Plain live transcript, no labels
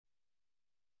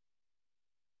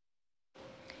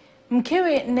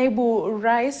Mkewe Naibu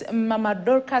Rais Mama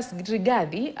Dorcas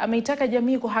Rigathi ameitaka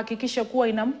jamii kuhakikisha kuwa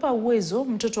inampa uwezo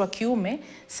mtoto wa kiume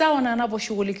sawa na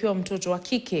anavyoshughulikiwa mtoto wa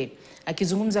kike.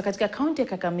 Akizungumza katika kaunti ya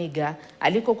Kakamega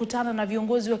alikokutana na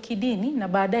viongozi wa kidini na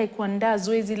baadaye kuandaa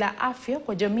zoezi la afya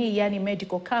kwa jamii yani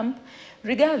medical camp,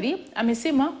 Rigathi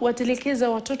amesema kuwatelekeza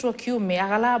watoto wa kiume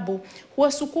aghalabu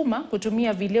huwasukuma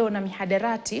kutumia vileo na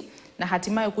mihadarati na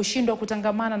hatimaye kushindwa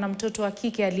kutangamana na mtoto wa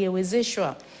kike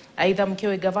aliyewezeshwa. Aidha,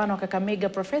 mkewe gavana wa Kakamega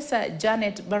Profesa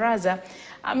Janet Baraza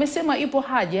amesema ipo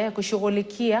haja ya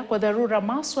kushughulikia kwa dharura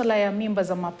masuala ya mimba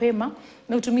za mapema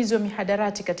na utumizi wa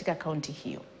mihadarati katika kaunti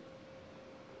hiyo.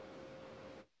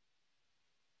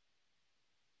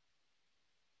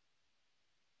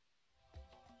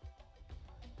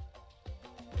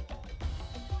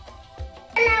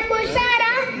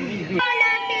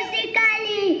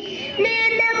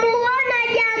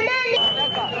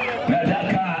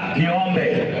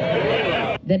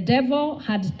 The devil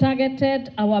had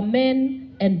targeted our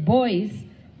men and boys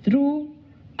through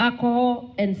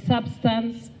alcohol and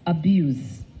substance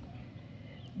abuse.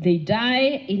 They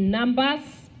die in numbers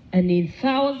and in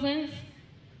thousands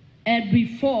and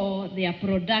before their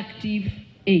productive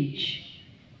age.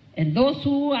 And those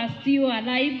who are still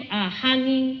alive are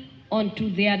hanging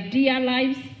onto their dear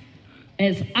lives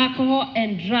as alcohol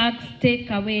and drugs take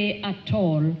away a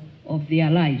toll of their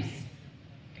lives.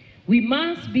 We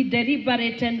must be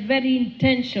deliberate and very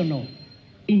intentional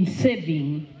in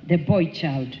saving the boy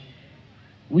child.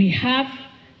 We have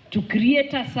to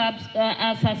create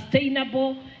a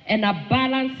sustainable and a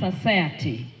balanced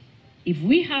society. If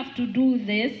we have to do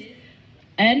this,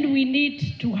 and we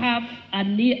need to have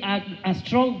a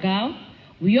strong girl,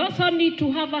 we also need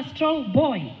to have a strong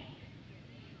boy.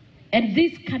 And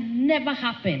this can never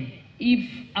happen if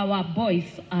our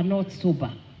boys are not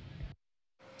sober.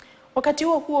 Wakati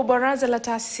huo baraza la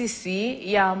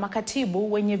taasisi ya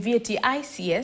makatibu wenye vyeti ICS